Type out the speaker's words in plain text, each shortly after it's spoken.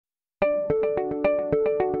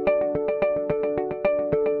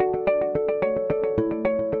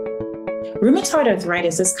Rheumatoid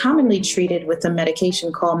arthritis is commonly treated with a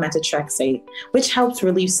medication called Methotrexate, which helps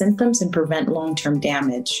relieve symptoms and prevent long-term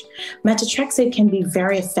damage. Methotrexate can be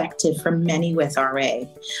very effective for many with RA,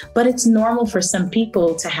 but it's normal for some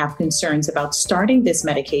people to have concerns about starting this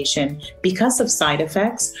medication because of side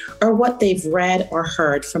effects or what they've read or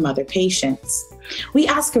heard from other patients. We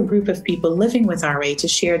asked a group of people living with RA to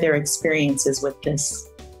share their experiences with this.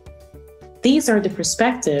 These are the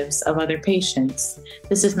perspectives of other patients.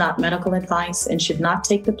 This is not medical advice and should not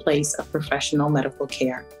take the place of professional medical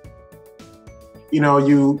care. You know,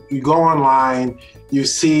 you go online, you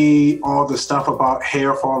see all the stuff about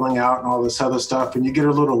hair falling out and all this other stuff, and you get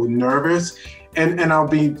a little nervous. And I'll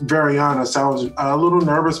be very honest, I was a little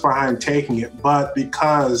nervous behind taking it, but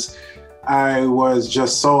because I was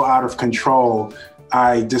just so out of control,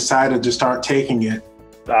 I decided to start taking it.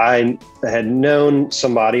 I had known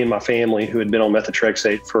somebody in my family who had been on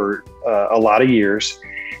methotrexate for a lot of years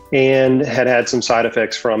and had had some side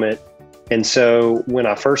effects from it. And so when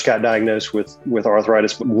I first got diagnosed with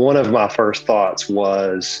arthritis, one of my first thoughts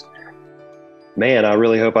was, man, I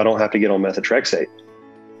really hope I don't have to get on methotrexate.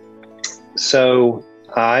 So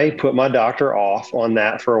I put my doctor off on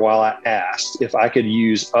that for a while. I asked if I could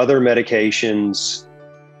use other medications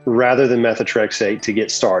rather than methotrexate to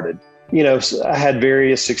get started. You know, I had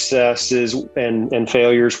various successes and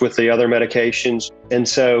failures with the other medications. And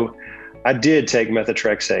so I did take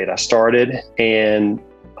methotrexate. I started, and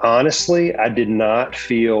honestly, I did not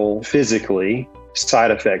feel physically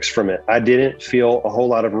side effects from it. I didn't feel a whole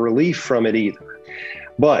lot of relief from it either.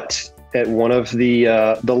 But at one of the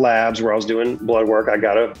labs where I was doing blood work, I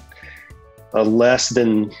got a less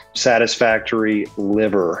than satisfactory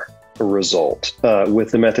liver result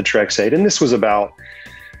with the methotrexate. And this was about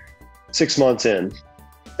 6 months in.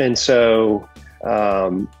 And so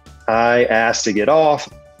I asked to get off.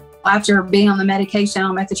 After being on the medication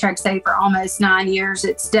on methotrexate for almost 9 years,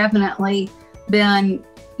 it's definitely been,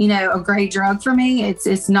 you know, a great drug for me.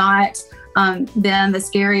 It's not been the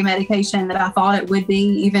scary medication that I thought it would be,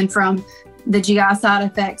 even from the GI side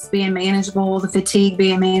effects being manageable, the fatigue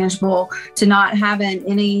being manageable, to not having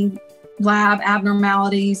any lab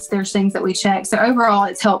abnormalities. There's things that we check. So overall,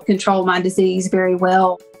 it's helped control my disease very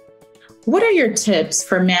well. What are your tips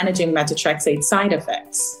for managing methotrexate side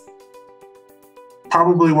effects?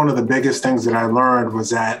 Probably one of the biggest things that I learned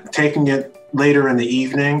was that taking it later in the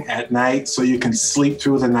evening at night so you can sleep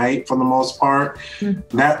through the night for the most part,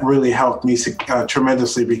 that really helped me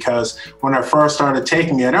tremendously, because when I first started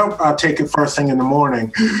taking it, I'll take it first thing in the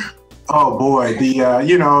morning. Oh boy,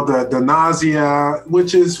 the nausea,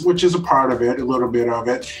 which is a part of it, a little bit of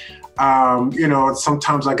it.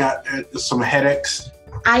 Sometimes I got some headaches.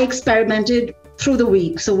 I experimented through the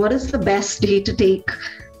week. So what is the best day to take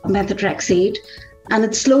methotrexate? And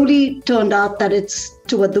it slowly turned out that it's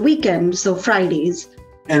toward the weekend, so Fridays.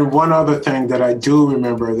 And one other thing that I do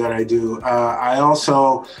remember that I do, I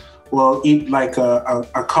also will eat like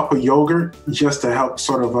a cup of yogurt just to help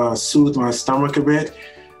sort of soothe my stomach a bit.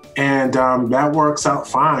 And that works out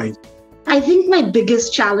fine. I think my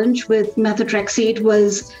biggest challenge with methotrexate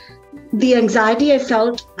was the anxiety I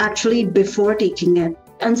felt actually before taking it.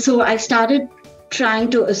 And so I started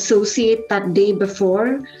trying to associate that day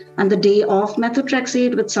before and the day of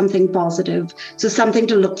methotrexate with something positive. So something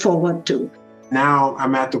to look forward to. Now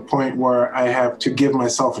I'm at the point where I have to give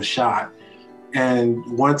myself a shot. And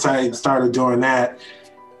once I started doing that,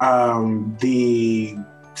 the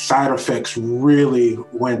side effects really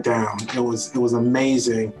went down. It was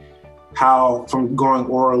amazing how from going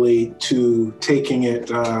orally to taking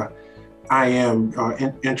it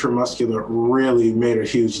intramuscular really made a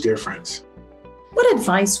huge difference. What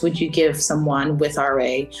advice would you give someone with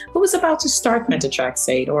RA who was about to start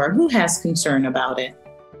methotrexate or who has concern about it?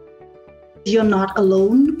 You're not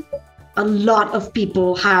alone. A lot of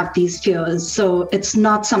people have these fears. So it's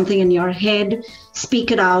not something in your head.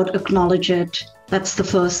 Speak it out, acknowledge it. That's the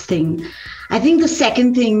first thing. I think the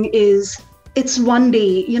second thing is it's one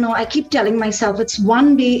day. You know, I keep telling myself it's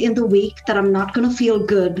one day in the week that I'm not going to feel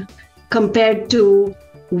good compared to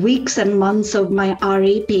weeks and months of my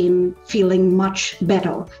RA pain feeling much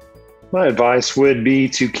better. My advice would be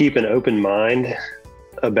to keep an open mind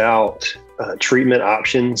about treatment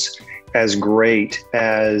options, as great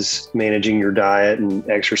as managing your diet and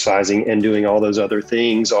exercising and doing all those other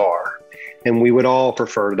things are. And we would all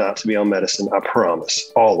prefer not to be on medicine, I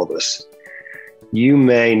promise, all of us. You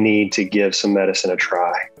may need to give some medicine a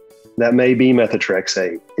try. That may be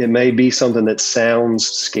methotrexate. It may be something that sounds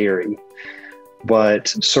scary, but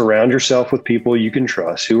surround yourself with people you can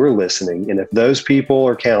trust who are listening. And if those people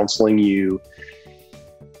are counseling you,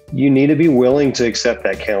 you need to be willing to accept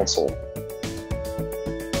that counsel.